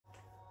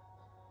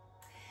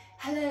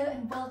Hello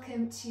and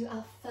welcome to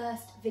our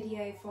first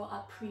video for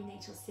our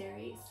prenatal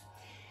series.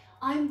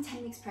 I'm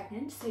 10 weeks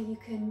pregnant, so you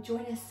can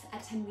join us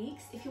at 10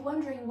 weeks. If you're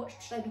wondering what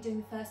should I be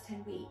doing the first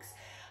 10 weeks,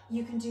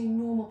 you can do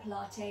normal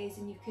Pilates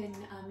and you can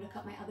look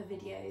up my other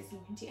videos and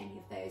you can do any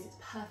of those. It's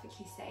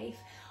perfectly safe.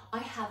 I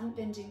haven't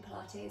been doing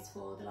Pilates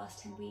for the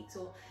last 10 weeks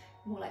or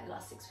more like the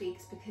last 6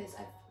 weeks because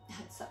I've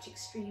had such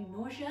extreme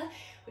nausea,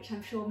 which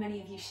I'm sure many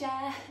of you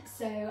share.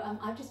 So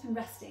I've just been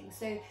resting.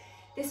 So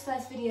this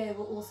first video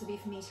will also be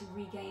for me to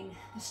regain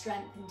the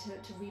strength and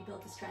to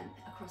rebuild the strength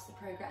across the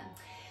program.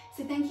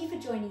 So thank you for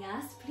joining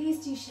us.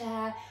 Please do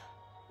share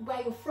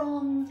where you're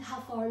from,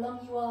 how far along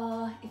you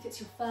are, if it's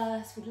your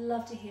first. We'd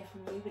love to hear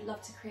from you. We'd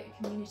love to create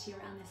a community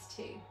around this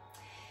too.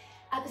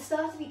 At the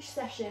start of each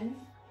session,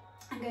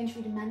 I'm going to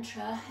read a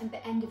mantra, and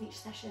at the end of each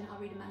session, I'll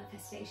read a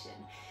manifestation.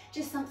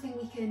 Just something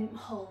we can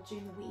hold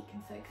during the week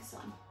and focus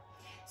on.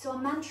 So our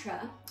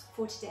mantra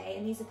for today,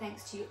 and these are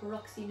thanks to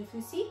Roxy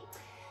Nafusi,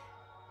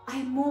 I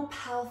am more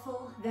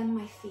powerful than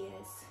my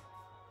fears.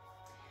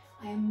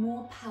 I am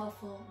more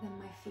powerful than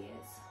my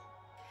fears.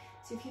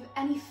 So if you have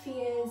any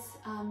fears,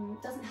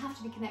 doesn't have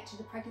to be connected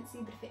to pregnancy,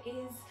 but if it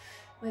is,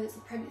 whether it's a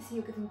pregnancy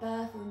or giving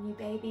birth or a new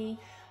baby,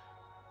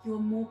 you're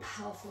more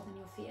powerful than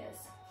your fears.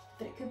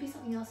 But it could be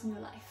something else in your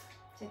life.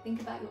 So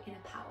think about your inner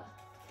power.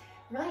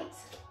 Right,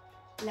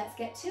 let's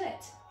get to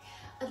it.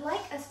 I'd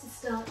like us to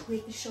start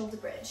with the shoulder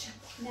bridge.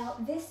 Now,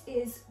 this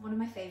is one of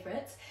my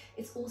favorites.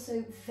 It's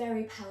also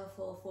very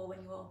powerful for when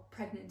you're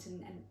pregnant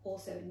and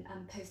also in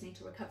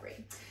postnatal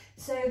recovery.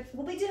 So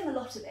we'll be doing a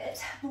lot of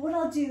it, but what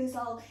I'll do is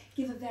I'll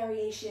give a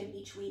variation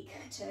each week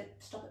to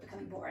stop it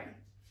becoming boring.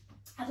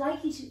 I'd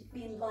like you to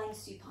be in lying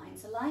supine,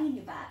 so lying on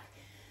your back.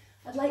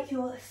 I'd like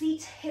your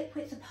feet hip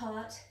width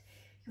apart,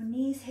 your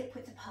knees hip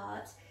width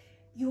apart.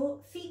 Your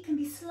feet can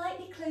be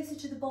slightly closer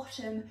to the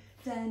bottom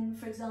than,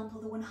 for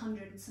example, the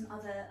 100 and some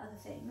other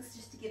things,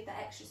 just to give that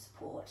extra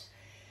support.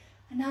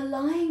 And now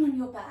lying on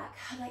your back,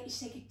 I'd like you to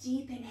take a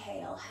deep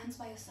inhale, hands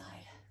by your side.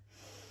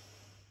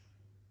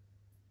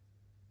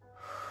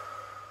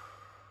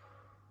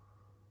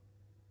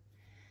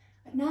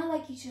 I'd now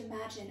like you to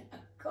imagine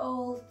a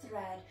gold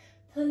thread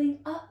pulling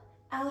up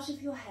out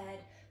of your head,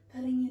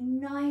 pulling you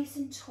nice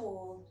and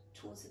tall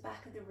towards the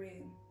back of the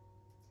room.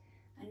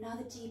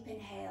 Another deep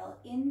inhale,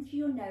 in through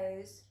your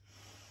nose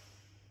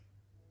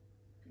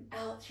and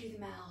out through the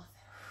mouth.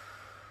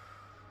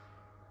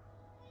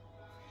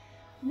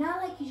 Now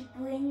I'd like you to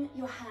bring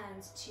your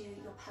hands to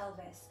your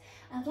pelvis,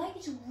 and I'd like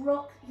you to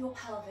rock your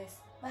pelvis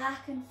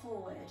back and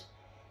forward.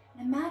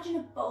 And imagine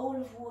a bowl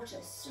of water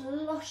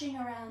sloshing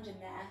around in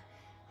there.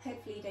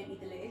 Hopefully you don't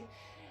need the loo.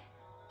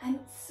 And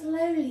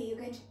slowly you're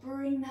going to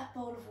bring that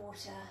bowl of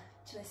water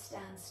to a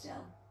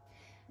standstill.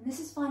 And this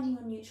is finding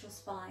your neutral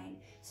spine.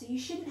 So you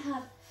shouldn't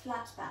have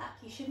flat back,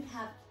 you shouldn't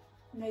have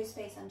no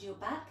space under your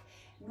back,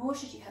 nor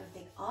should you have a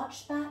big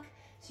arched back.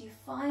 So you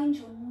find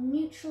your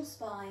neutral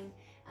spine,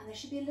 and there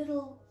should be a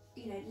little,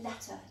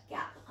 letter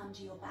gap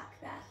under your back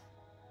there.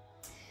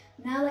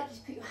 Now I'd like you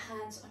to put your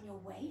hands on your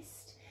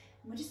waist,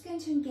 and we're just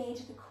going to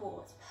engage the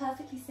core. It's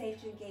perfectly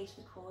safe to engage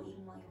the core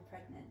even while you're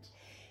pregnant.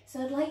 So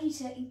I'd like you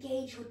to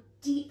engage your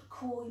deep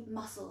core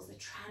muscles, the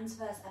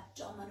transverse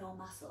abdominal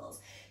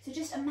muscles. So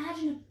just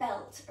imagine a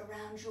belt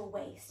around your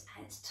waist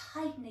and it's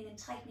tightening and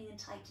tightening and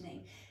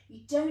tightening.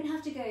 You don't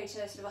have to go to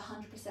sort of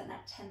 100%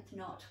 that 10th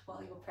knot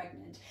while you're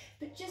pregnant,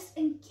 but just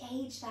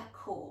engage that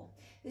core.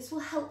 This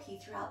will help you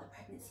throughout the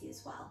pregnancy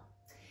as well.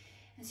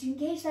 And so you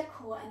engage that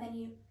core and then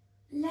you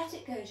let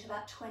it go to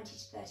about 20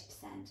 to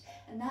 30%,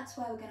 and that's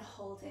where we're going to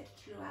hold it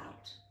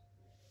throughout.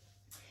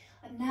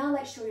 I'd now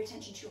like to draw your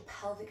attention to your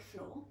pelvic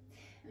floor.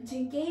 And to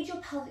engage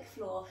your pelvic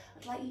floor,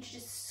 I'd like you to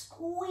just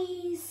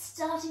squeeze,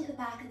 starting at the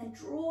back, and then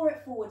draw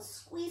it forward.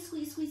 Squeeze,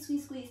 squeeze, squeeze,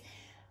 squeeze, squeeze.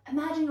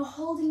 Imagine you're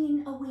holding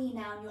in a wee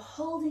now, and you're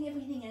holding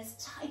everything in as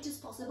tight as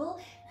possible.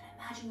 And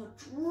imagine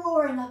you're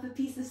drawing up a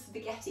piece of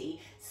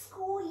spaghetti.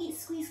 Squeeze,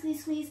 squeeze,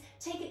 squeeze, squeeze.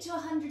 Take it to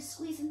 100,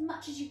 squeeze as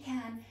much as you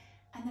can,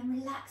 and then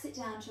relax it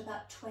down to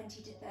about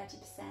 20 to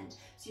 30%.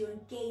 So you're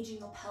engaging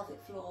your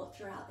pelvic floor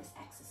throughout this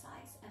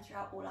exercise and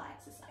throughout all our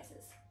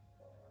exercises.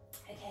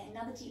 Okay,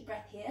 another deep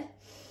breath here.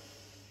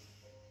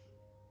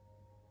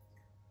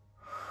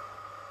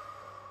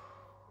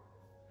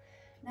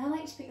 Now I'd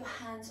like to put your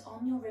hands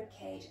on your rib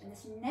cage, and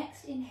this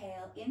next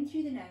inhale in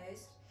through the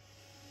nose,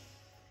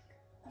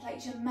 I'd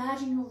like you to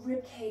imagine your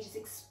rib cage is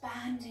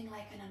expanding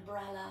like an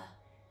umbrella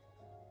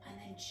and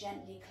then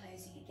gently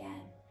closing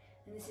again.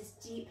 And this is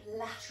deep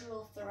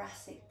lateral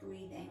thoracic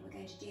breathing. We're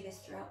going to do this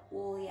throughout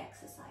all the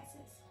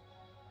exercises.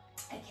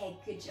 Okay,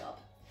 good job.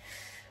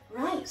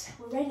 Right,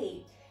 we're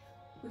ready.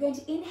 We're going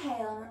to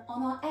inhale, and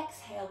on our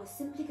exhale, we're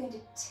simply going to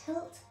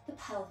tilt the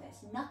pelvis.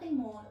 Nothing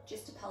more,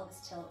 just a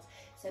pelvis tilt.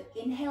 So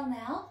inhale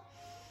now.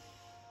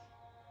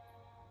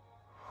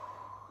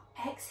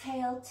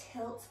 Exhale,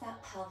 tilt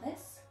that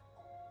pelvis.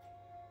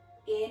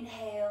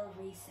 Inhale,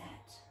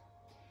 reset.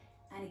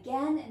 And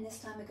again, and this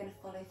time we're going to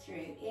follow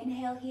through.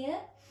 Inhale here.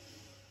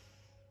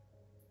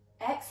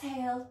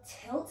 Exhale,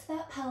 tilt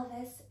that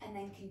pelvis, and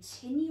then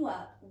continue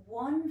up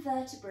one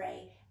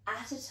vertebrae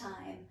at a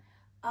time,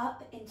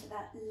 up into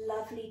that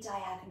lovely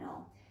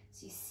diagonal.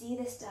 So you see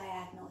this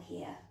diagonal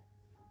here.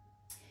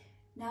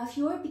 Now, if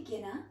you're a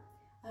beginner,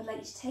 I'd like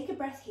you to take a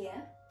breath here.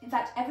 In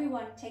fact,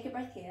 everyone take a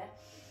breath here.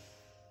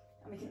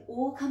 And we can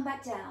all come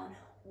back down,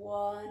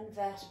 one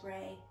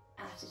vertebrae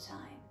at a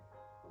time.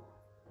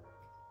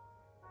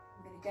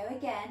 I'm going to go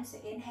again, so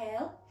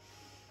inhale.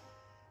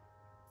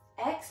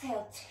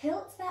 Exhale,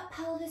 tilt that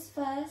pelvis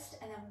first,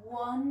 and then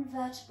one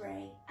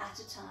vertebrae at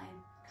a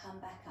time, come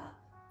back up.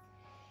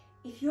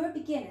 If you're a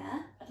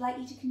beginner, I'd like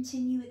you to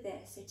continue with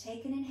this. So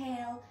take an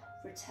inhale,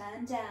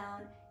 return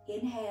down,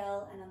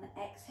 inhale, and on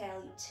the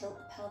exhale, you tilt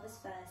the pelvis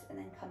first and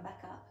then come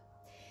back up.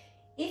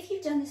 If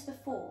you've done this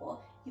before,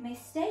 you may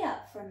stay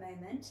up for a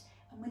moment,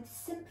 and we're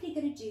simply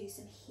going to do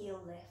some heel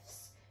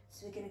lifts.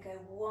 So we're going to go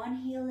one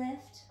heel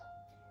lift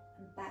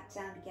and back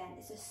down again.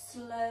 It's a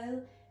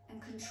slow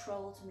and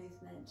controlled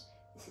movement.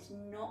 This is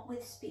not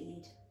with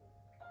speed.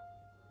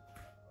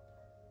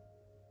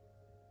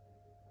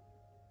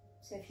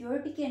 So if you're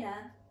a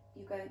beginner,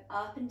 you're going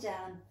up and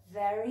down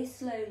very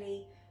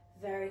slowly,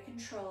 very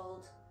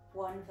controlled,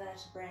 one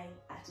vertebrae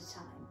at a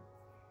time.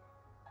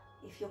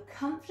 If you're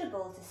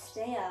comfortable to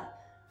stay up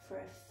for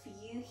a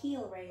few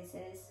heel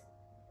raises,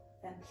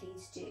 then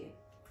please do.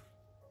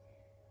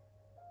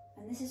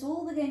 And this is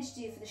all we're going to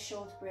do for the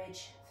shoulder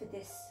bridge for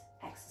this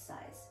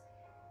exercise.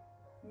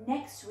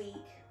 Next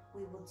week,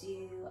 we will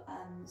do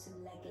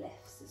some leg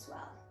lifts as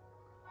well.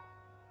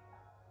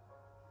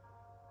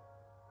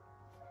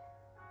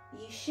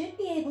 You should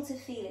be able to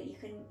feel it. You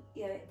can,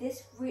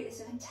 this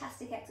is a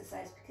fantastic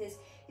exercise because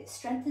it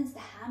strengthens the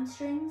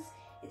hamstrings,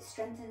 it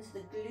strengthens the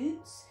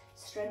glutes,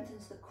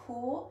 strengthens the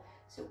core.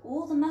 So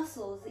all the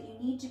muscles that you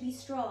need to be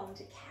strong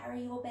to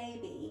carry your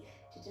baby,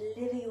 to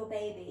deliver your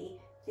baby,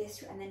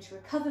 and then to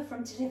recover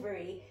from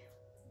delivery,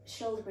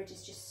 shoulder bridge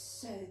is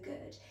just so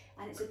good.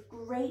 And it's a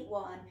great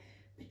one,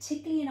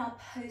 particularly in our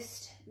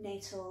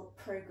postnatal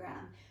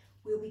program.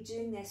 We'll be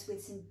doing this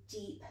with some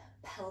deep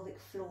pelvic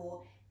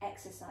floor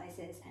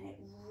exercises, and it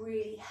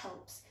really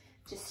helps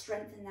to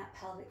strengthen that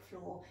pelvic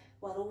floor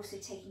while also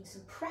taking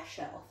some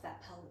pressure off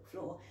that pelvic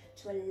floor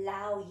to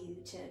allow you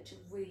to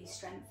really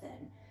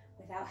strengthen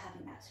without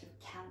having that sort of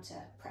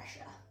counter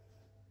pressure.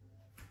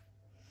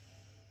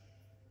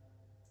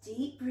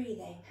 Deep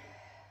breathing.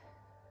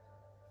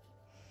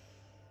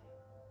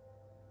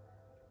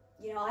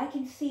 You know, I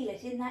can feel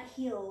it in that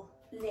heel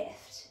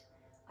lift.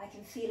 I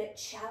can feel it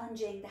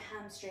challenging the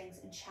hamstrings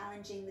and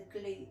challenging the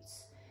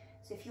glutes.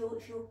 So if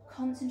you're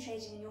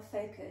concentrating and you're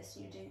focused,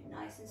 you're doing it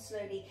nice and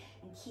slowly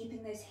and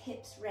keeping those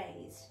hips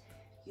raised,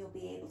 you'll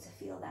be able to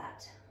feel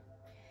that.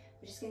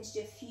 We're just going to do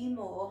a few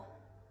more.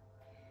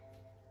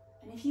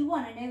 And if you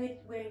want, I know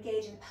we're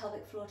engaging the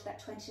pelvic floor to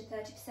that 20 to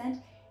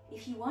 30%.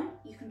 If you want,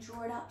 you can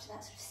draw it up to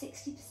that sort of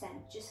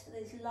 60% just for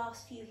those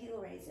last few heel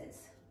raises.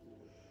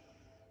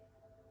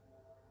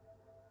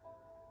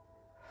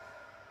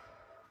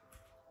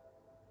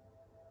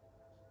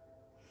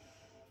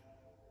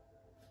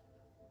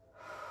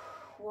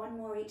 One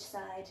more each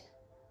side.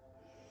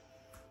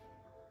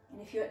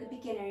 And if you're at the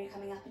beginner, you're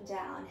coming up and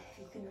down,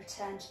 you can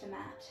return to the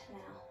mat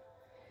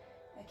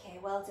now. Okay,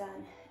 well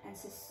done. And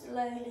so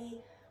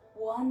slowly,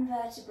 one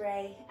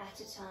vertebrae at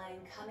a time,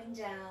 coming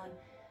down,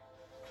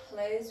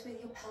 close with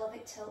your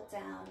pelvic tilt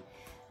down.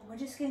 And we're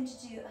just going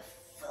to do a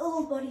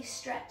full body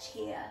stretch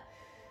here.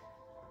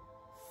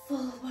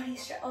 Full body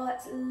stretch. Oh,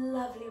 that's a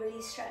lovely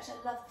release stretch. I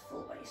love the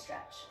full body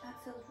stretch. That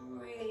feels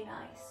really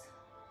nice.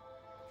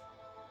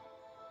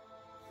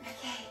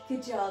 Okay,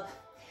 good job.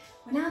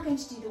 We're now going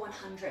to do the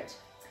 100.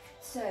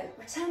 So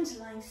return to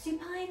lying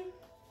supine,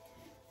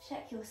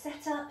 check your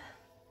setup.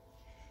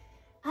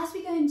 As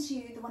we go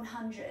into the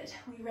 100,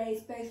 we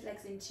raise both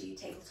legs into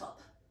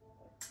tabletop.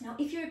 Now,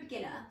 if you're a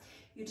beginner,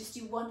 you just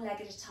do one leg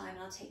at a time,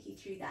 and I'll take you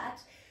through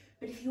that.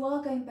 But if you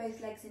are going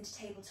both legs into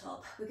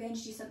tabletop, we're going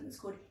to do something that's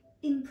called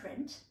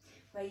imprint,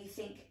 where you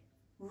think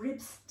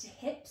ribs to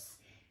hips,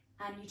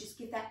 and you just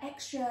give that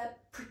extra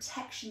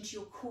protection to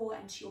your core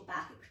and to your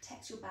back. It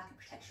protects your back, it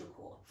protects your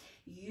core.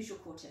 You use your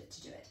core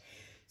to do it.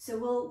 So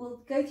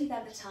we'll go through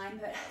that at a time,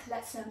 but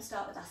let's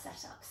start with our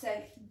setup. So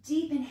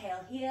deep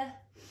inhale here.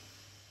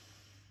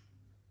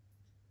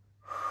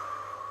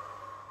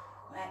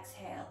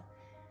 Exhale.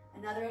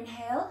 Another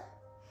inhale.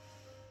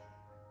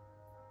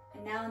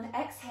 And now on the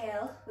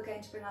exhale, we're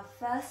going to bring our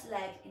first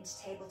leg into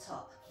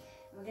tabletop.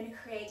 And we're going to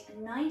create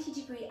a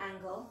 90-degree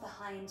angle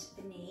behind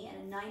the knee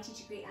and a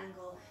 90-degree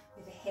angle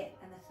with the hip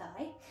and the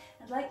thigh.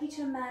 I'd like you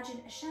to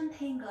imagine a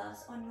champagne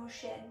glass on your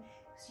shin.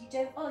 So you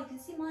don't, oh, you can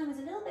see mine was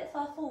a little bit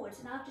far forward,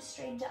 so now I've just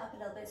straightened it up a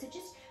little bit. So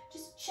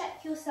just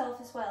check yourself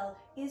as well.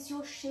 Is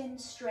your shin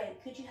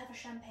straight? Could you have a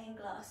champagne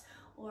glass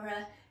or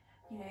a,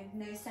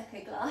 no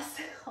secco glass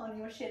on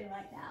your shin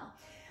right now?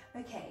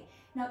 Okay,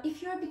 now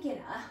if you're a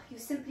beginner, you're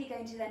simply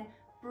going to then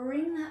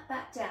bring that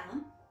back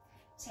down,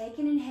 take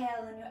an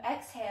inhale, and your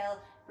exhale,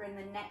 bring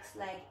the next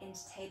leg into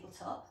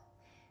tabletop.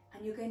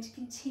 And you're going to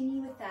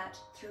continue with that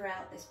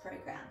throughout this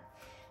program.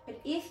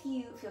 But if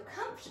you feel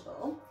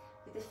comfortable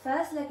with the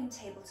first leg in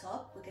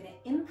tabletop, we're going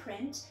to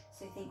imprint,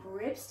 so think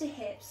ribs to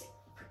hips,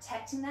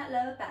 protecting that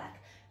lower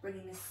back.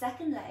 bringing the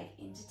second leg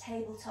into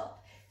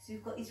tabletop. So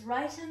we've got these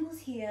right angles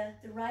here,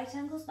 the right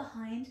angles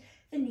behind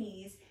the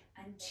knees,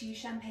 and 2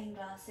 champagne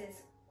glasses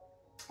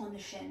on the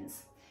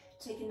shins.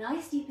 Take a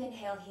nice deep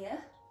inhale here.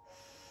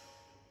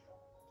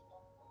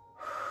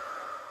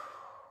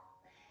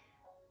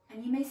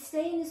 And you may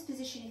stay in this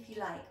position if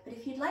you like, but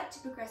if you'd like to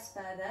progress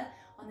further,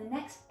 on the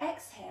next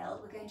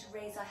exhale, we're going to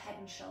raise our head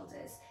and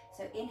shoulders.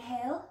 So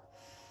inhale,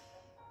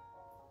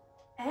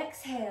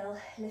 exhale,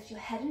 lift your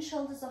head and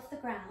shoulders off the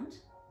ground,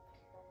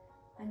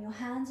 and your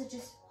hands are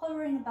just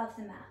hovering above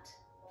the mat.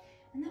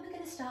 And then we're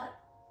going to start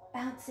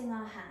bouncing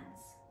our hands.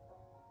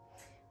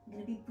 We're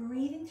going to be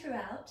breathing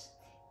throughout.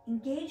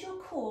 Engage your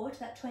core to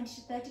that 20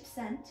 to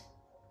 30%.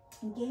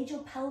 Engage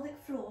your pelvic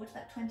floor to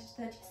that 20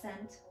 to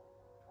 30%.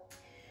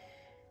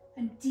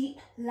 And deep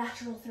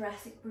lateral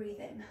thoracic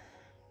breathing.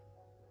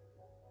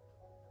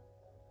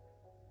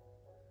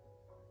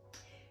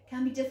 It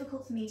can be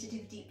difficult for me to do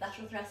the deep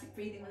lateral thoracic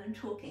breathing when I'm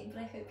talking,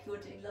 but I hope you're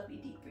doing lovely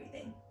deep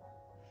breathing.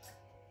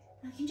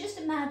 Now you can just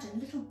imagine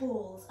little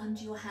balls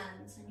under your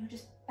hands, and you're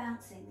just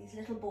bouncing these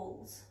little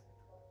balls.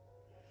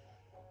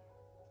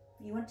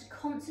 You want to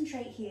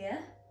concentrate here.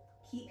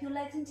 Keep your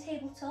legs in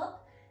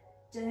tabletop.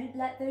 Don't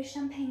let those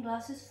champagne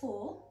glasses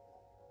fall.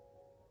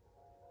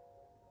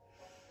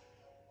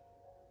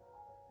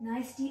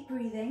 Nice deep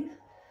breathing.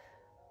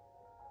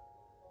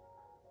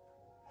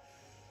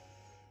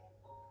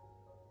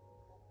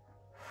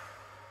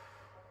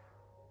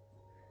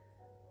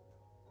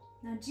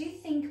 Now do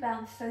think about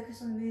and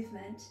focus on the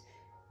movement,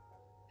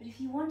 but if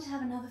you want to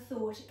have another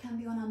thought, it can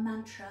be on our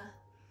mantra,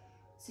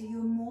 so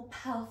you're more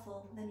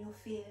powerful than your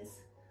fears.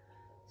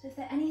 So if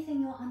there's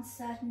anything you're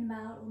uncertain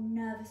about or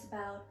nervous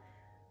about,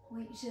 I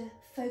want you to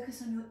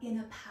focus on your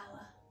inner power.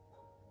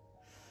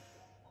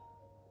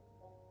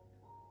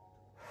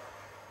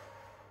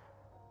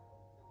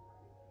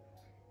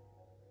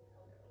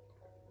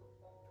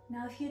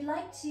 Now if you'd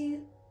like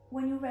to,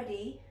 when you're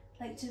ready,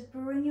 like to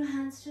bring your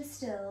hands to a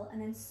still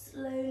and then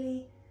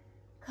slowly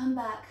come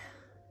back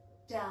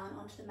down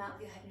onto the mat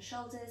with your head and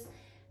shoulders,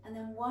 and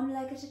then one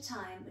leg at a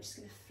time, we're just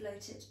going to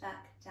float it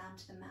back down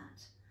to the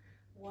mat.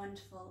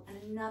 Wonderful.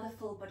 And another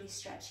full body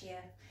stretch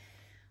here.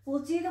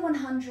 We'll do the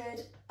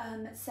 100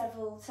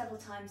 several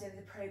times over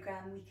the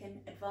program. We can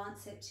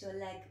advance it to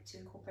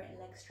incorporate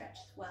a leg stretch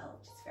as well,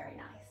 which is very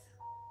nice.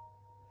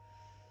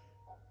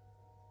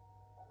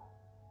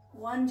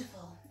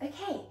 Wonderful.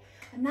 Okay,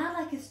 I'd now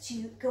like us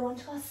to go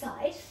onto our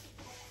side,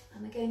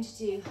 and we're going to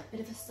do a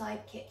bit of a side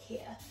kick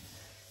here.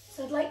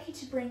 So I'd like you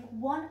to bring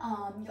one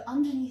arm, your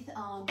underneath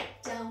arm,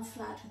 down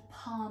flat with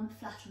palm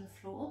flat on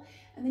the floor,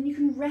 and then you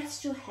can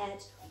rest your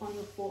head on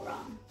your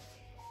forearm.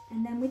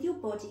 And then with your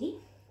body,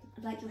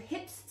 I'd like your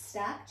hips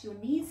stacked, your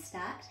knees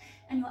stacked,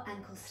 and your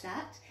ankles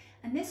stacked.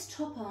 And this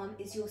top arm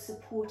is your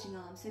supporting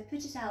arm, so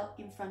put it out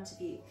in front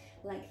of you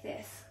like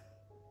this.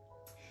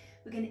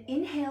 We're going to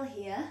inhale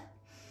here,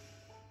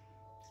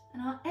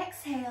 and our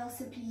exhale,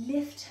 simply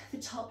lift the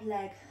top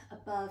leg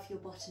above your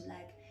bottom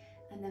leg,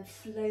 and then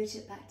float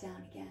it back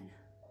down again.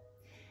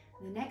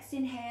 And the next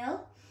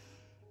inhale,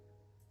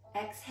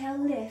 exhale,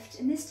 lift,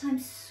 and this time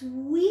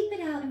sweep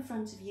it out in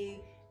front of you,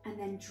 and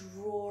then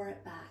draw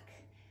it back,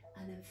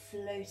 and then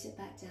float it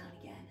back down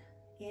again.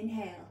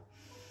 Inhale.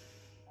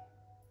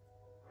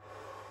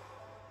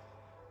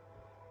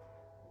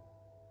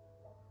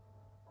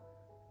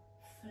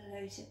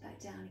 Float it back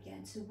down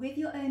again. So with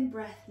your own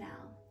breath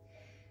now.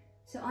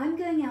 So I'm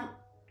going out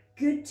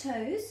good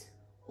toes,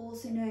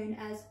 also known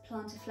as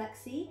plantar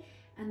flexi,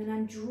 and then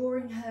I'm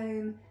drawing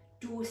home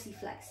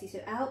dorsiflexi.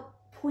 So out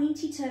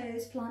pointy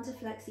toes, plantar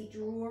flexi,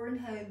 drawing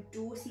home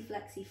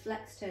dorsiflexi,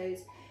 flex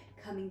toes,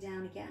 coming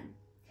down again.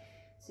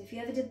 So if you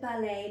ever did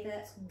ballet,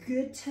 that's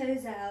good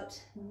toes out,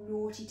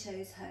 naughty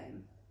toes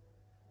home.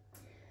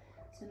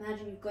 So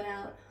imagine you've gone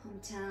out on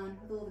the town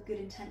with all the good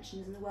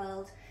intentions in the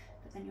world,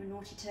 but then your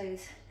naughty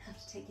toes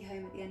have to take you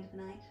home at the end of the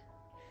night.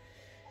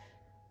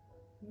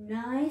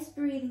 Nice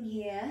breathing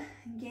here.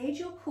 Engage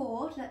your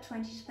core to that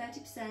 20 to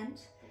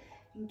 30%.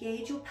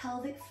 Engage your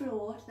pelvic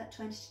floor to that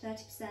 20 to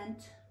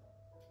 30%.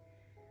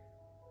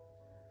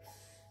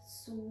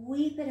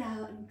 Sweep it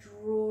out and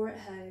draw it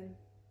home.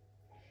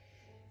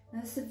 Now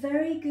it's a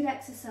very good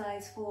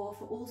exercise for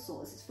all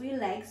sorts. It's for your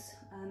legs,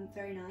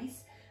 very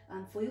nice,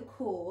 for your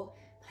core,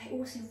 but I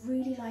also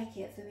really like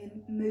it for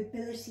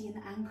mobility in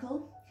the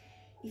ankle.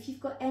 If you've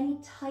got any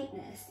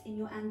tightness in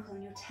your ankle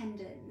and your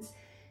tendons,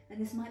 and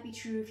this might be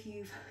true if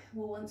you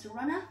were once a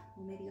runner,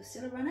 or maybe you're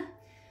still a runner,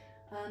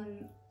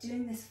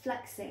 doing this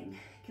flexing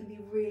can be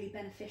really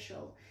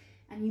beneficial,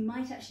 and you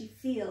might actually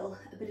feel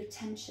a bit of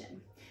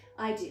tension.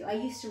 I do. I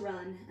used to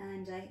run,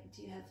 and I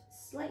do have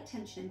slight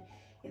tension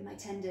in my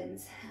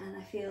tendons, and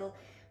I feel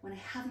when I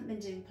haven't been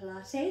doing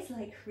Pilates,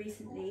 like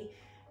recently,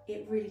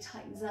 it really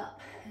tightens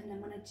up, and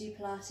then when I do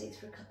Pilates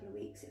for a couple of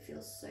weeks, it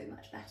feels so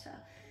much better.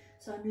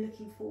 So I'm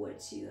looking forward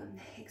to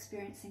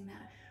experiencing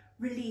that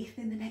relief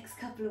in the next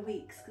couple of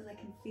weeks, because I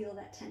can feel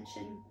that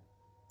tension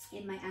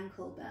in my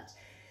ankle, but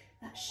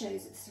that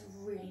shows it's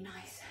a really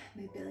nice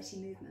mobility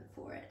movement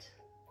for it.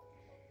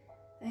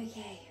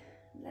 Okay,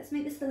 Let's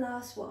make this the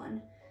last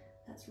one.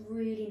 That's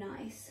really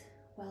nice.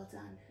 Well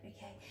done.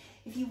 Okay.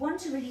 If you want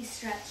to really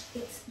stretch,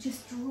 it's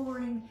just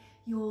drawing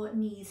your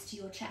knees to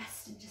your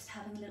chest and just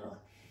having a little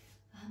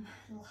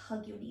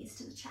hug your knees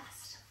to the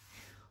chest.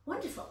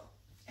 Wonderful.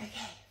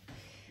 Okay.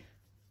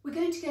 We're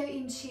going to go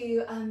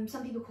into,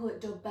 some people call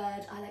it dog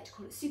bird, I like to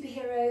call it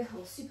superhero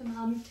or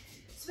supermum.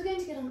 So we're going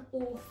to get on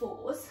all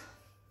fours.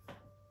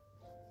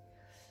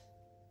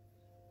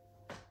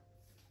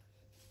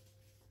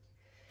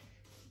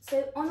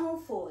 So on all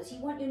fours, you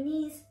want your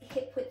knees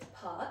hip width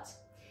apart,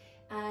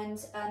 and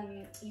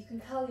you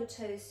can curl your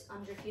toes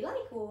under if you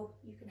like, or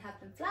you can have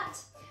them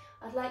flat.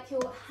 I'd like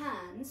your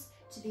hands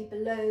to be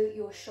below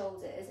your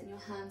shoulders and your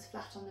hands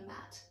flat on the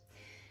mat.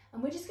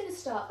 And we're just going to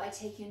start by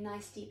taking a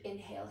nice deep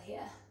inhale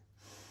here.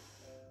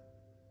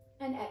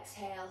 And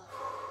exhale.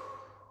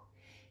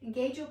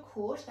 Engage your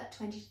core to about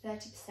 20 to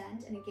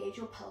 30% and engage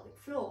your pelvic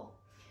floor.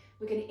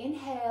 We're going to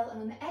inhale,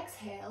 and on the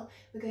exhale,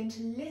 we're going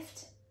to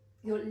lift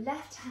your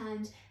left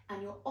hand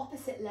and your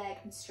opposite leg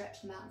and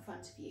stretch them out in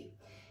front of you.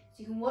 So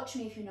you can watch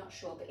me if you're not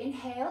sure, but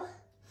inhale.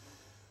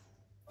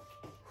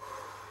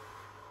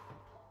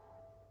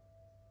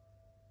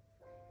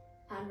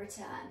 And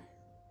return.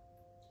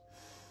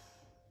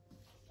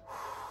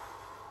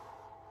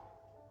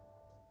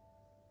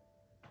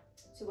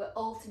 So we're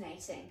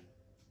alternating.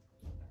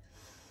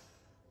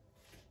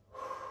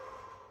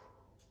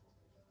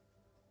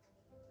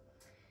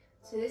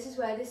 So this is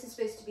where this is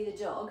supposed to be the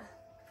dog,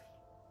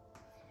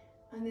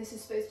 and this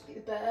is supposed to be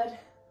the bird.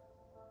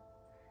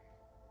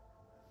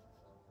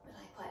 But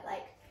I quite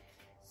like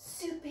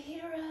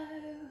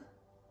superhero.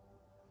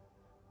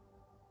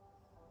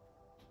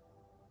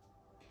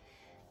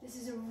 This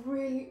is a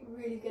really,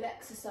 really good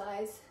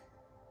exercise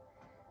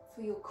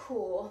for your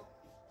core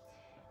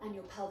and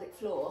your pelvic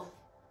floor.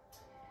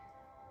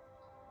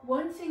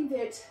 One thing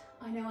that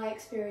I know I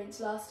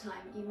experienced last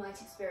time, you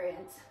might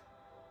experience,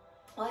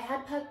 I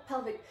had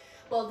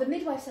well, the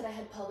midwife said I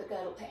had pelvic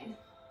girdle pain,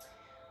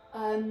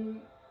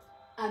 and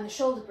the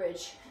shoulder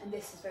bridge, and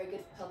this is very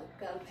good for pelvic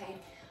girdle pain.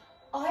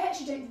 I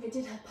actually don't think I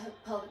did have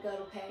pelvic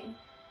girdle pain.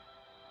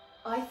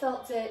 I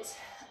felt that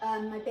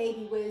my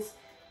baby was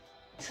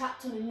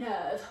trapped on a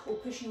nerve or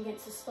pushing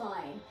against the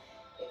spine.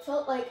 It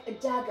felt like a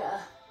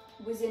dagger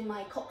was in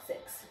my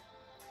coccyx.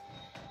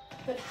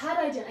 But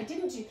I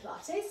didn't do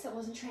Pilates, I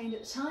wasn't trained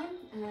at the time,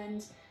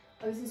 and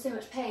I was in so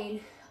much pain,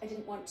 I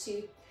didn't want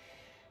to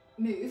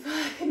move,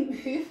 I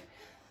couldn't move.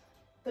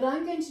 But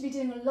I'm going to be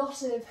doing a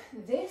lot of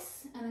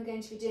this, and I'm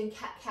going to be doing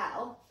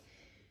cat-cow,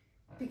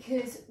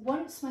 because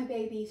once my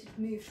baby sort of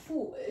moved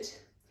forward,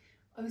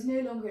 I was no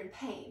longer in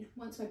pain,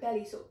 once my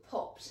belly sort of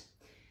popped.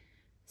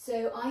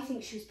 So I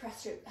think she was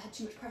had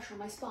too much pressure on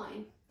my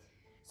spine.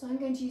 So I'm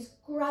going to use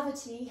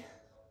gravity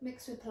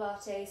mixed with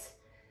Pilates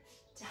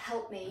to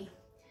help me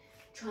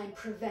try and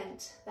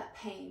prevent that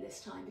pain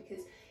this time,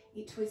 because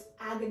it was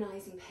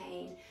agonizing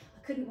pain. I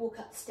couldn't walk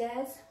up the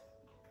stairs.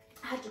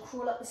 I had to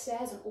crawl up the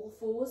stairs on all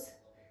fours.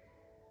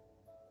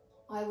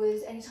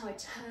 Anytime I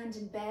turned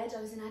in bed,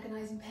 I was in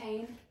agonizing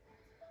pain.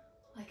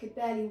 I could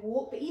barely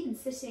walk, but even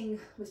sitting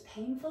was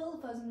painful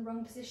if I was in the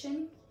wrong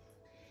position.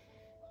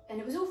 And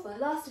it was awful. It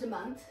lasted a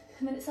month,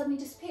 and then it suddenly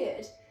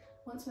disappeared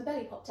once my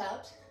belly popped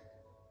out.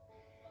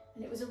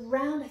 And it was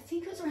around, I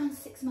think it was around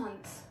 6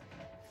 months.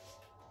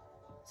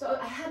 So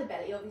I had a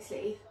belly,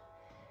 obviously,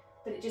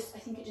 but I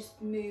think it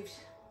just moved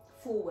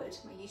forward.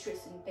 My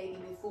uterus and baby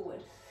moved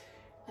forward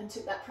and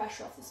took that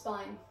pressure off the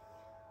spine.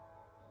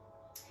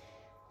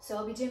 So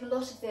I'll be doing a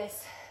lot of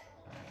this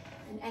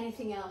and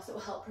anything else that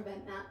will help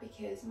prevent that,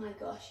 because my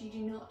gosh, you do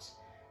not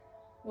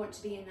want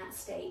to be in that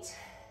state.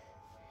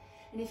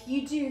 And if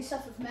you do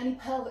suffer from any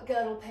pelvic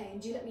girdle pain,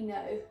 do let me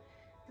know,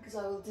 because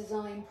I will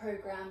design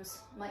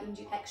programs, might even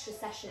do extra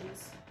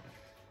sessions.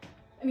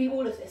 I mean,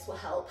 all of this will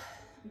help,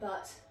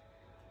 but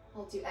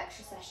I'll do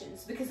extra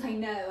sessions because I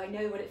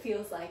know what it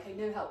feels like. I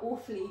know how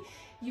awfully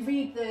you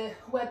read the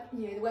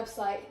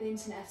website, the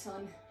internet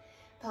on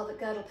pelvic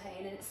girdle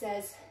pain, and it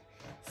says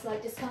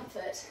slight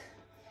discomfort.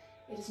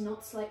 It is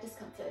not slight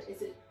discomfort,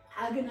 it's an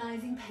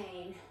agonizing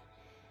pain,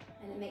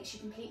 and it makes you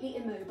completely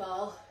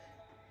immobile.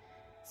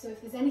 So if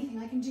there's anything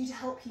I can do to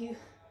help you,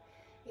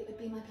 it would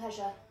be my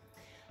pleasure.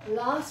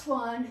 Last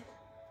one.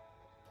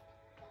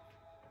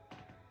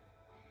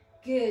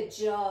 Good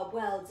job,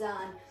 well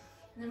done.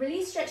 And the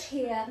release stretch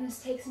here, and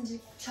this takes into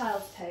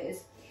child's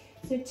pose.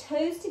 So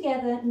toes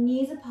together,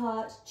 knees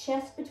apart,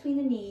 chest between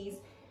the knees.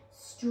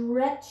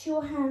 Stretch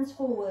your hands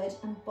forward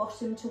and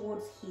bottom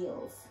towards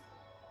heels.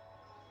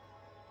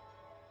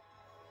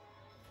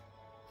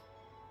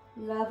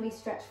 Lovely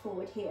stretch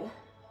forward here.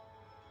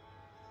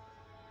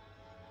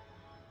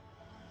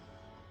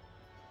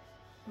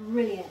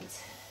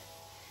 Brilliant.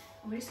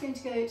 And we're just going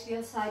to go to the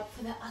other side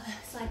for the other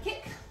side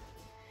kick.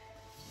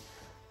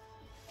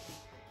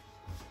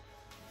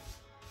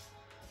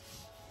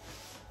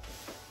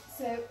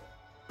 So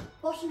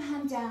bottom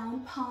hand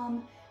down,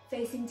 palm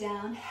facing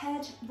down,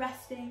 head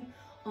resting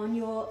on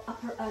your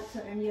upper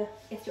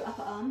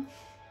arm.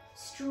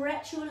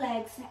 Stretch your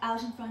legs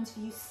out in front of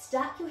you,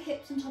 stack your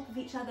hips on top of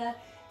each other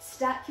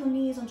Stack your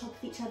knees on top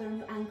of each other and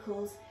your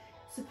ankles,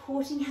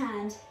 supporting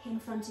hand in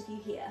front of you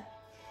here.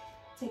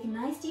 Take a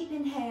nice deep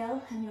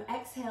inhale, and your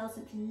exhale,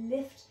 simply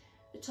lift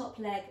the top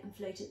leg and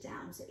float it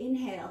down. So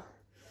inhale,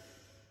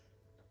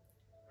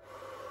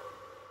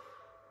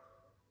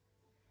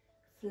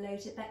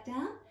 float it back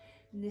down,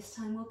 and this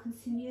time we'll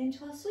continue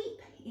into our sweep.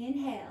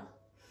 Inhale.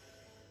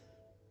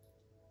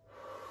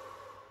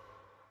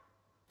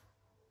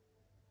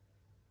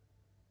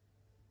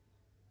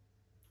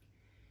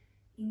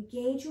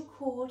 Engage your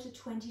core to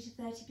 20 to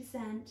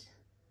 30%.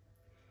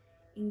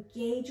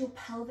 Engage your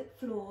pelvic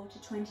floor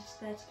to 20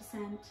 to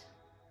 30%.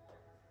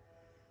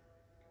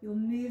 Your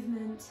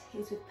movement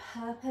is with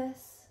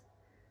purpose.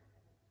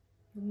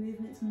 Your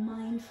movement's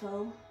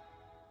mindful.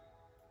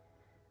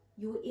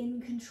 You're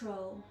in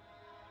control.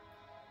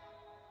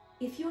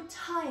 If you're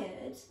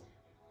tired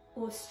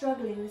or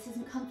struggling, this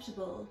isn't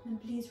comfortable, then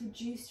please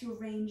reduce your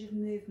range of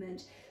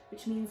movement,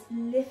 which means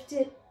lift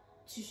it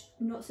to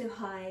not so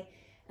high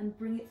and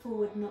bring it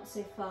forward not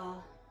so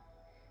far.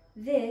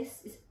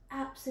 This is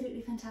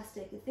absolutely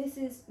fantastic. If this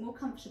is more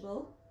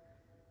comfortable,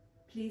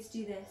 please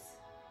do this,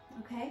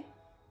 okay?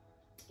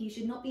 You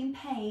should not be in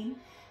pain.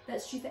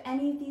 That's true for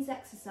any of these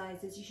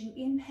exercises. You shouldn't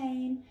be in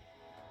pain.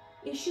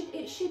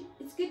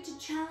 It's good to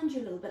challenge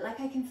you a little bit. Like,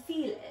 I can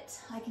feel it.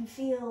 I can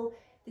feel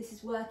this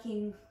is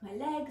working my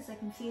legs. I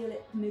can feel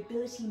it, the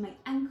mobility in my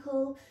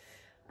ankle.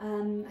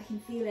 I can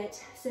feel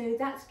it. So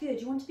that's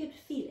good. You want to be able to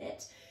feel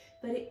it,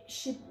 but it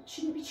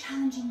shouldn't be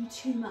challenging you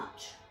too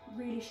much.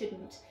 Really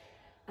shouldn't.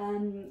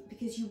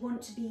 Because you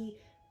want to be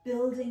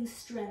building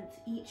strength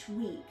each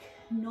week,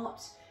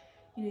 not,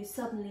 you know,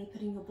 suddenly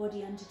putting your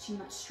body under too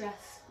much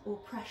stress or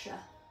pressure.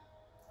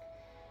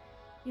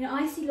 You know,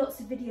 I see lots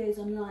of videos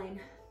online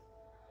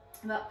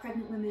about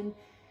pregnant women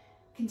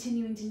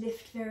continuing to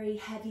lift very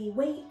heavy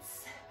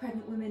weights,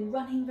 pregnant women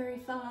running very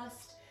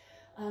fast,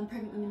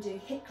 pregnant women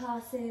doing HIIT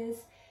classes,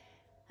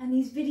 and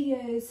these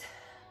videos,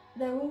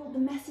 the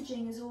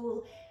messaging is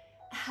all,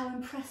 how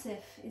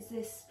impressive is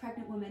this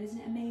pregnant woman, isn't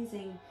it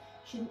amazing?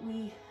 Shouldn't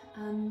we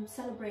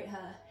celebrate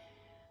her?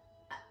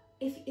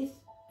 If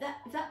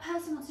that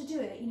person wants to do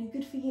it, you know,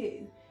 good for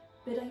you.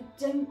 But I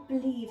don't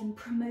believe in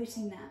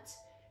promoting that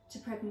to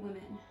pregnant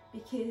women,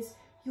 because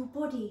your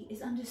body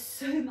is under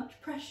so much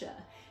pressure,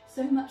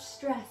 so much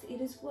stress.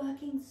 It is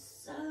working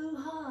so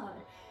hard.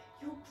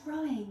 You're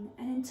growing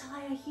an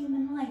entire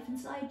human life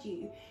inside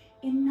you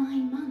in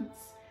 9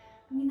 months.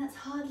 I mean, that's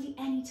hardly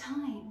any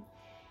time.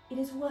 It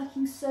is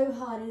working so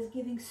hard, it is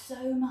giving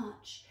so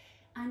much.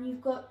 And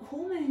you've got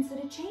hormones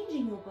that are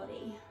changing your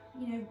body.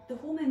 You know, the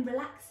hormone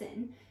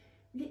relaxin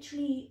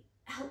literally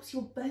helps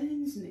your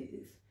bones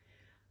move,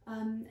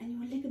 and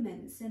your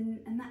ligaments,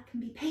 and that can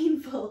be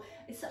painful.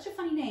 It's such a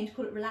funny name to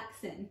call it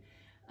relaxin,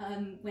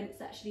 when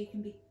it's actually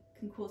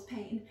can cause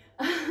pain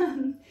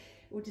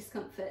or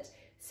discomfort.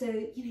 So,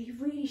 you know, you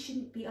really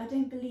shouldn't be, I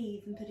don't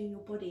believe in putting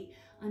your body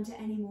under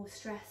any more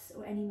stress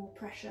or any more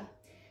pressure.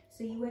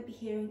 So you won't be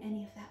hearing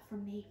any of that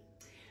from me.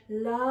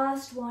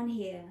 Last one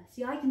here.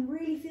 See, I can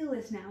really feel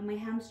this now, my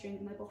hamstring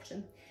and my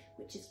bottom,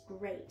 which is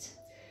great.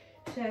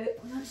 So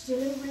I'm going to do a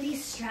little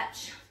release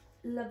stretch.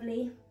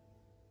 Lovely.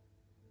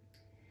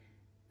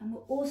 And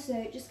we're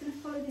also just going to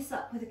follow this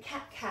up with a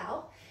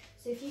cat-cow.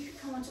 So if you could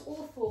come onto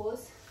all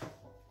fours.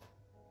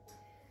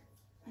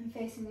 I'm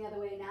facing the other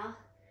way now.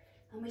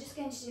 And we're just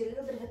going to do a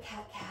little bit of a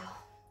cat-cow.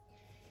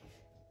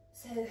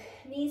 So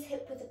knees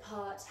hip-width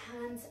apart,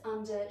 hands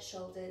under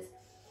shoulders.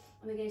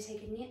 And we're going to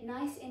take a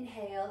nice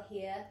inhale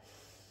here.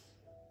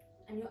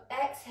 And your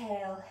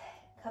exhale,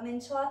 come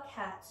into our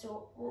cat.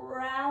 So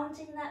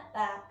rounding that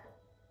back,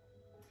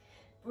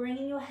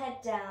 bringing your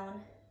head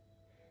down.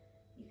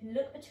 You can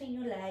look between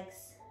your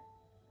legs.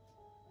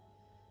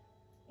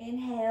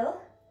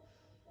 Inhale.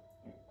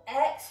 And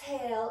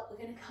exhale, we're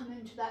going to come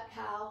into that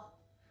cow.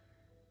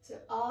 So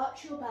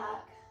arch your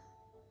back,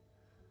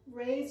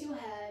 raise your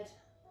head.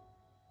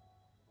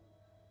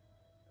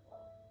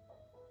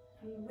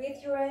 And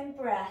with your own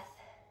breath,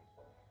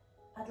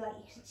 I'd like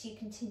you to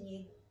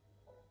continue.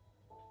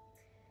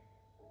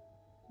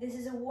 This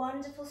is a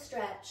wonderful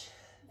stretch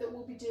that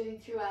we'll be doing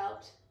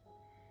throughout.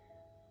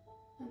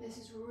 And this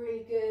is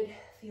really good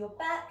for your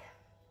back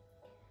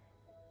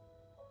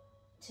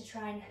to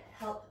try and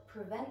help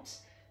prevent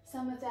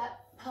some of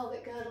that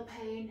pelvic girdle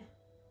pain.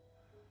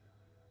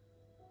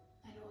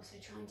 And also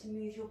trying to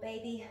move your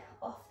baby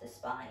off the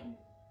spine.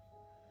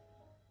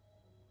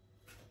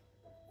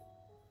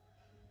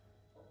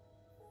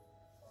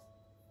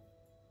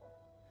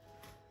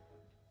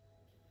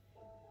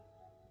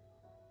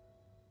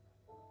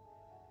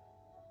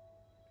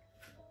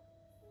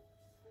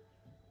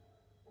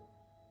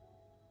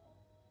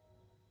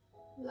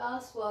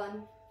 Last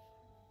one,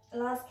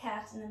 last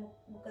cat, and then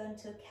we'll go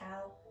into a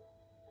cow.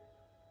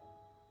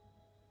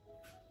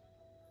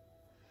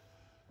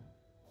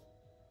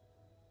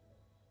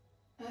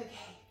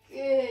 Okay,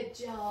 good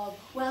job,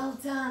 well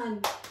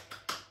done.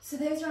 So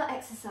those are our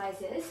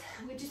exercises.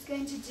 We're just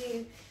going to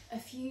do a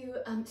few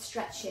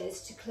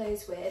stretches to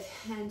close with,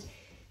 and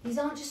these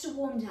aren't just a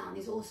warm down,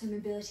 these are also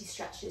mobility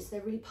stretches.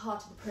 They're really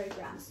part of the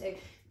program, so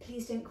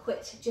please don't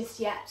quit just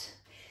yet.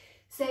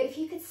 So if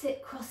you could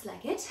sit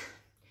cross-legged,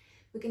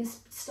 we're going to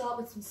start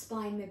with some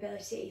spine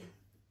mobility.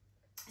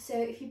 So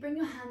if you bring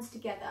your hands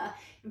together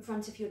in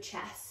front of your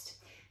chest,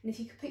 and if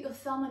you could put your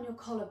thumb on your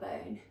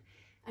collarbone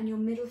and your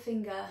middle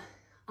finger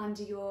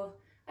under your,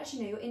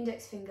 actually no, your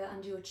index finger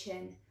under your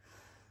chin.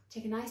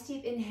 Take a nice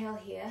deep inhale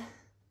here.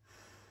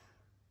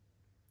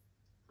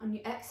 On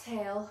your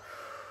exhale,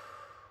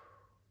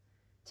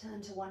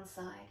 turn to one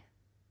side.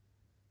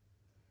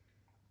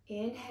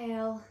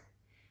 Inhale,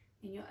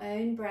 in your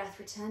own breath,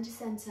 return to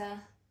center,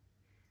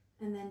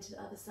 and then to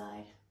the other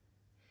side.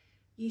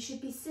 You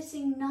should be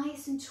sitting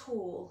nice and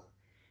tall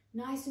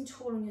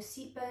on your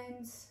seat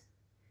bones.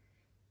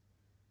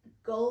 The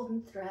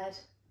golden thread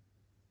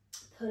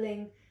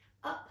pulling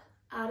up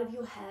out of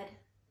your head,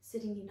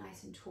 sitting you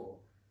nice and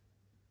tall.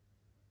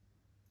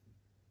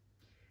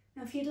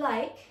 Now if you'd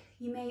like,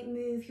 you may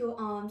move your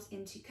arms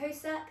into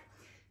Cossack,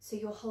 so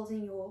you're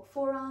holding your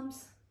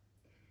forearms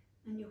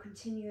and you're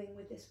continuing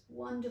with this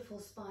wonderful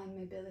spine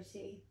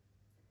mobility.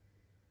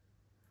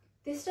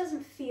 This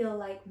doesn't feel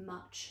like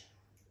much,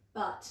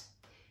 but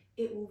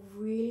it will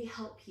really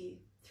help you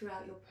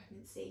throughout your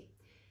pregnancy.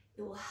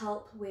 It will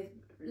help with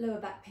lower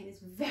back pain.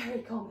 It's very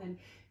common.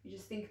 You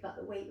just think about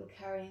the weight you're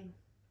carrying.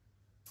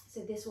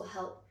 So this will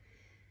help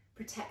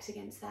protect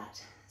against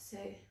that. So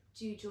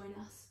do join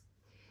us.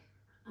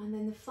 And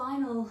then the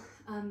final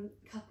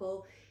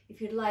couple,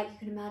 if you'd like, you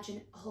can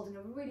imagine holding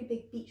a really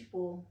big beach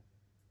ball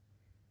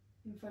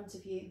in front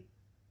of you.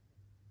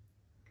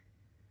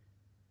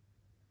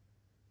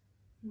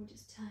 And we're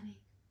just turning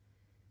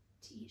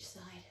to each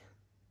side.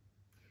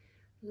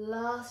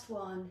 Last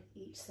one,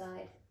 each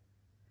side.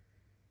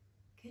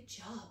 Good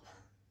job.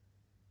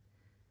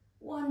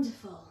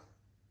 Wonderful.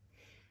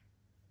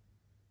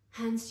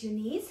 Hands to your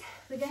knees.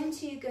 We're going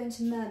to go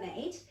into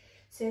mermaid.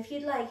 So if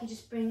you'd like, you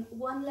just bring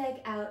one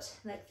leg out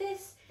like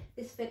this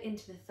foot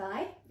into the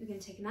thigh. We're going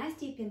to take a nice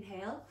deep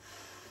inhale.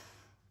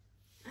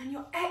 And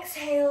your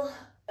exhale,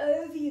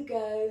 over you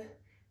go.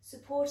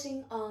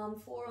 Supporting arm,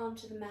 forearm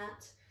to the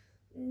mat.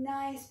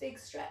 Nice big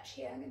stretch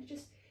here. I'm going to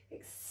just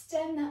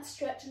extend that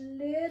stretch a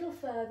little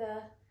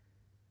further.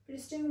 We're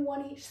just doing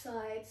one each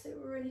side, so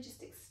really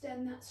just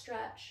extend that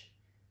stretch.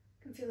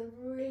 I can feel a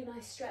really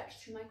nice stretch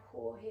through my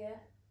core here.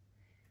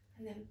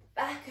 And then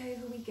back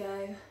over we go.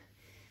 And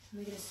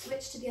we're going to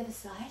switch to the other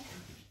side.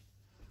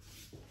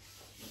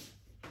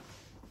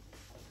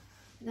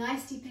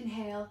 Nice deep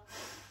inhale.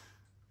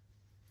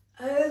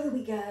 Over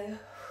we go.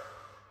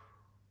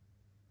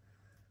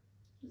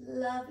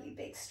 Lovely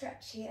big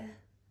stretch here.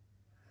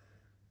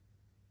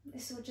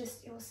 This will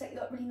just, it will set you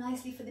up really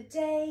nicely for the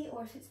day,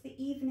 or if it's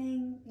the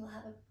evening, you'll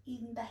have an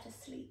even better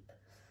sleep,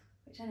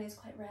 which I know is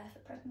quite rare for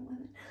pregnant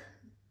women.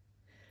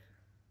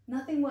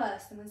 Nothing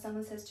worse than when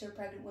someone says to a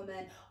pregnant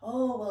woman,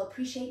 oh, well,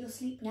 appreciate your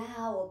sleep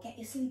now, or get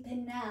your sleep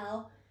in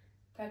now.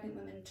 Pregnant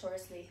women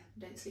notoriously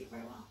don't sleep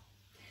very well.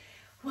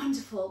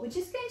 Wonderful. We're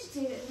just going to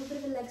do a little bit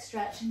of a leg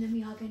stretch and then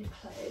we are going to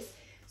close.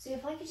 So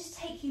if I could just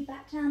take you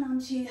back down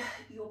onto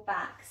your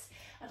backs,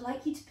 I'd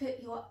like you to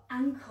put your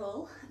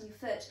ankle and your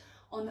foot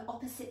on the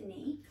opposite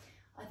knee.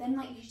 I'd then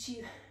like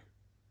you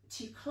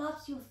to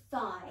clasp your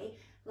thigh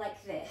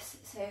like this,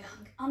 so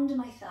under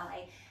my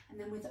thigh, and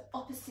then with the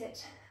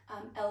opposite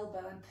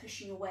elbow I'm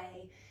pushing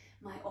away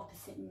my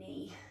opposite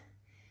knee.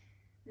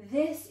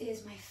 This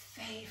is my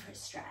favourite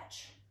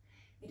stretch.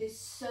 It is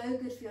so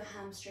good for your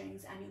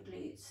hamstrings and your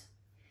glutes.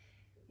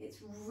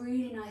 It's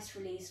really nice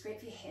release, great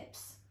for your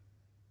hips.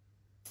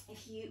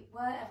 If you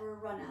were ever a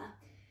runner,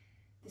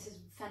 this is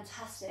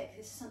fantastic.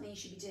 This is something you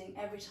should be doing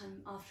every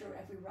time after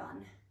every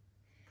run.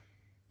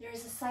 There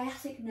is a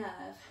sciatic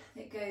nerve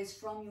that goes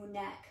from your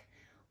neck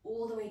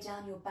all the way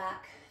down your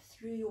back,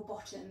 through your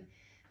bottom,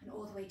 and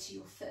all the way to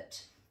your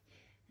foot.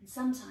 And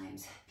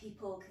sometimes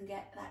people can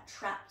get that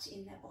trapped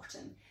in their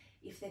bottom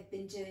if they've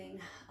been doing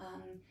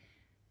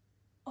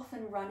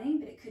often running,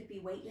 but it could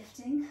be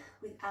weightlifting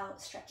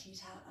without stretching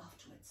it out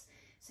afterwards.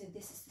 So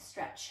this is the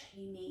stretch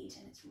you need,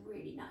 and it's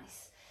really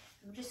nice.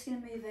 I'm just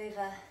going to move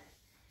over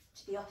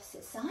to the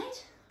opposite side,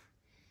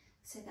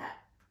 so that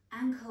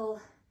ankle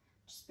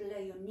just below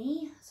your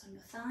knee, that's on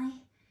your thigh,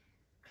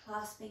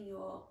 clasping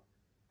your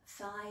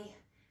thigh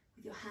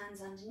with your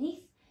hands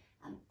underneath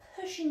and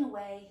pushing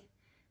away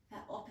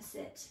that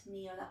opposite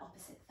knee or that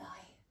opposite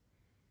thigh.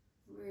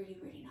 Really,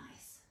 really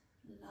nice.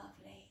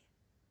 Lovely.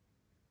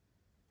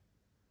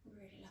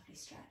 Really lovely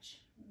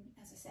stretch.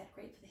 As I said,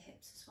 great for the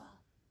hips as well.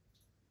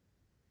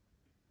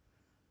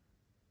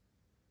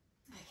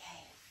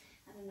 Okay,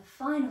 and then the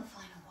final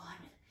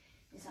one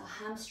is our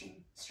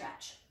hamstring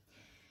stretch.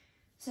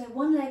 So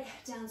one leg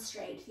down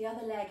straight, the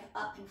other leg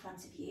up in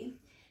front of you.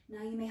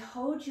 Now you may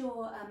hold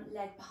your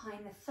leg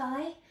behind the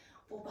thigh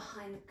or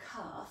behind the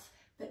calf,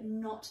 but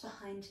not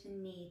behind the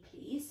knee,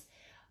 please.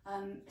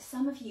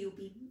 Some of you will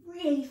be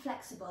really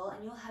flexible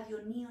and you'll have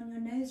your knee on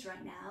your nose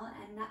right now,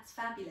 and that's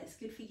fabulous,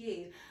 good for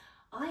you.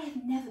 I have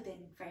never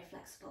been very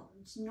flexible,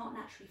 I'm just not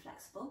naturally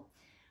flexible.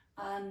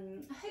 I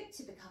hope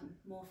to become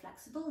more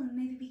flexible, and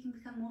maybe we can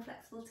become more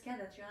flexible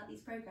together throughout these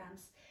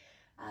programs.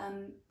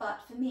 But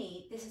for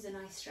me, this is a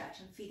nice stretch.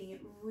 I'm feeling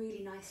it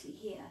really nicely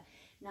here.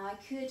 Now I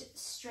could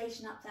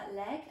straighten up that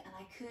leg, and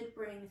I could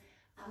bring,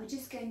 we're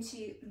just going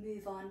to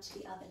move on to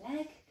the other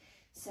leg.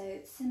 So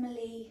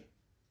similarly,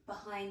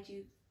 behind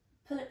you,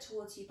 pull it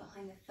towards you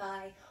behind the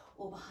thigh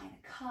or behind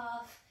the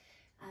calf.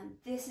 And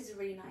this is a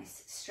really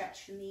nice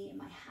stretch for me in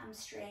my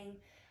hamstring.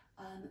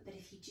 But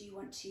if you do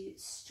want to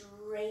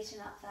straighten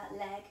up that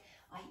leg,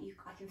 I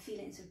can feel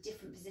it in sort of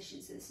different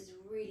positions. So this is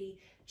a really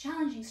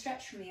challenging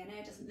stretch for me. I know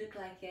it doesn't look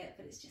like it,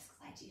 but it's just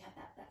because I do have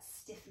that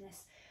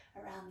stiffness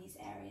around these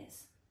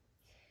areas.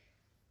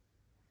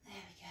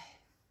 There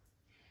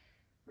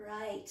we go.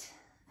 Right,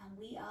 and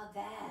we are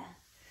there.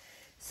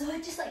 So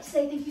I'd just like to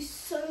say thank you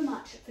so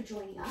much for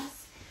joining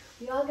us.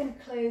 We are going to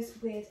close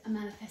with a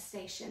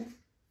manifestation.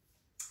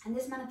 And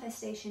this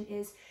manifestation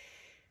is,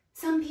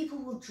 some people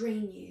will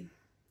drain you,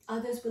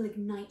 others will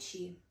ignite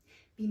you.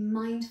 Be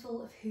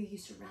mindful of who you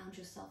surround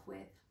yourself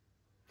with.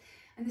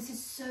 And this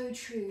is so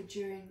true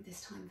during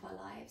this time of our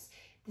lives.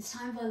 This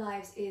time of our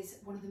lives is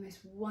one of the most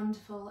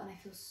wonderful, and I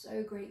feel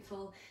so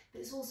grateful,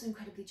 but it's also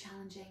incredibly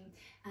challenging.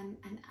 And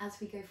as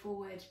we go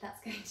forward,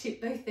 that's going to,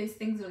 both those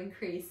things will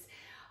increase.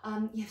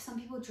 You have some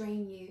people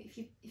drain you. If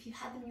you've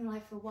had them in your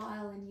life for a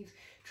while and you've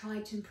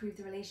tried to improve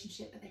the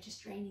relationship, but they're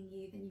just draining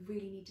you, then you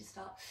really need to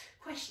start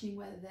questioning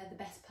whether they're the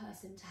best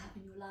person to have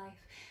in your life.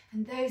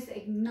 And those that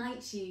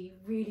ignite you, you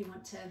really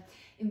want to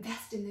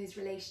invest in those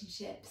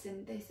relationships,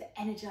 and those that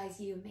energize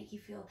you and make you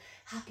feel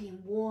happy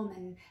and warm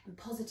and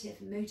positive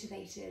and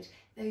motivated,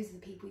 those are the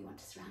people you want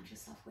to surround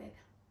yourself with.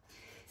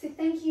 So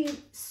thank you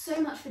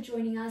so much for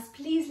joining us.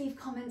 Please leave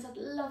comments. I'd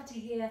love to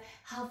hear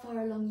how far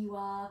along you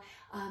are.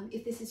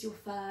 If this is your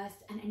first,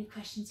 and any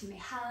questions you may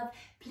have,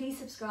 please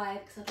subscribe,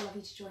 because I'd love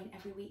you to join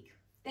every week.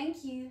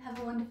 Thank you. Have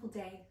a wonderful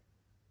day.